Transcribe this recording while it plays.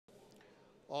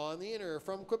On the inner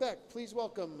from Quebec, please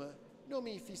welcome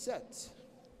Nomi Fiset.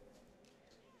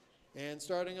 And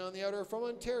starting on the outer from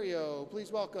Ontario,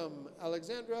 please welcome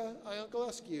P07.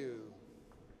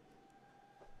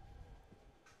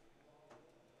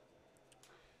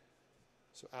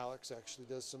 So Alex actually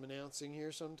does some announcing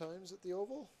here sometimes at the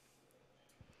Oval.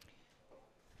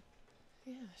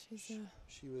 Yeah,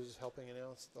 she was helping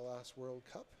announce the last World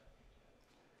Cup.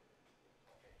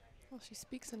 Well, she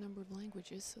speaks a number of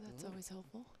languages, so that's always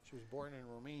helpful. She was born in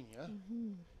Romania and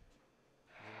then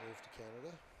moved to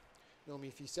Canada.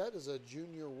 Nomi Fiset is a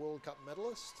junior World Cup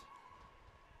medalist.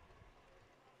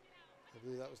 I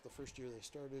believe that was the first year they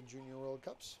started Junior World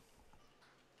Cups.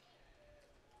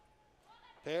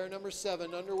 Pair number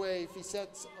 7 underway.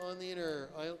 Fiset on the inner,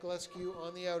 Ianculescu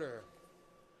on the outer.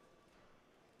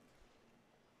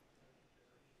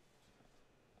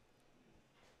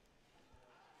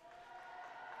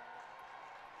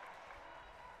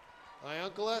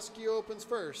 Ianculescu opens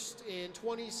first in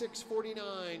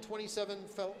 26:49, 27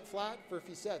 flat for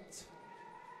Fiset.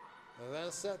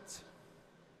 27.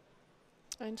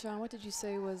 And Sean, what did you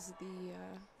say was the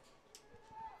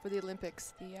for the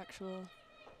Olympics, the actual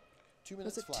 2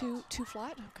 minutes was it flat. two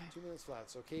flat? Okay. 2 minutes flat.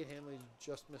 So Kate Hanley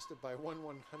just missed it by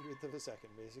 1/100th of a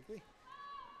second, basically.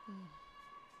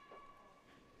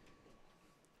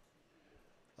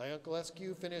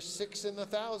 Ianculescu finished 6th in the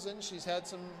 1,000. She's had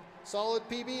some solid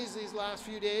PBs these last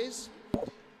few days.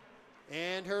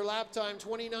 And her lap time,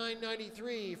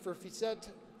 29:93 for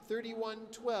Fiset,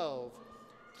 31:12.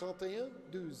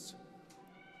 31:12.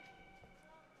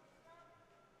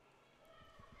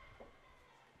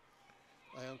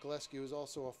 Ianculescu is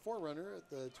also a forerunner at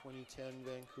the 2010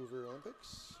 Vancouver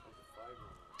Olympics.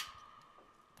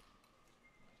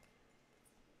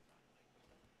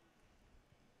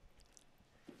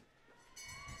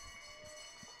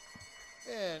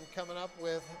 And coming up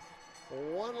with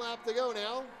 1 lap to go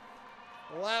now.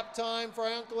 Lap time for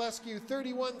Ianculescu,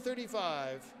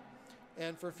 31:35.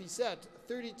 And for Fiset,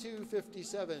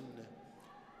 32:57.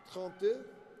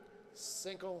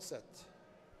 32:57.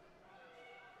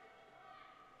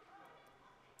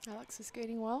 Alex is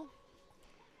skating well.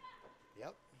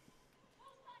 Yep.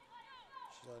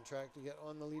 She's on track to get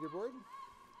on the leaderboard.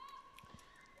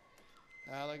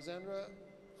 Alexandra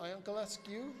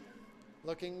Ianculescu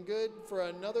looking good for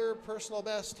another personal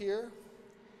best here.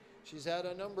 She's had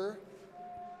a number.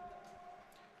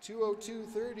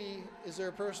 2:02:30 is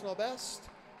her personal best,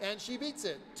 and she beats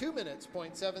it. 2 minutes,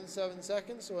 0.77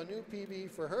 seconds, so a new PB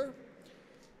for her.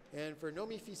 And for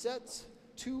Nomi Fiset,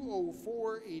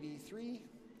 2:04:83.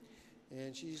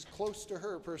 And she's close to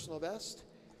her personal best.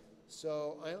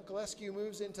 So Ianculescu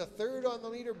moves into 3rd on the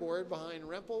leaderboard behind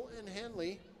Rempel and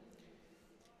Hanley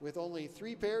with only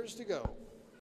 3 pairs to go.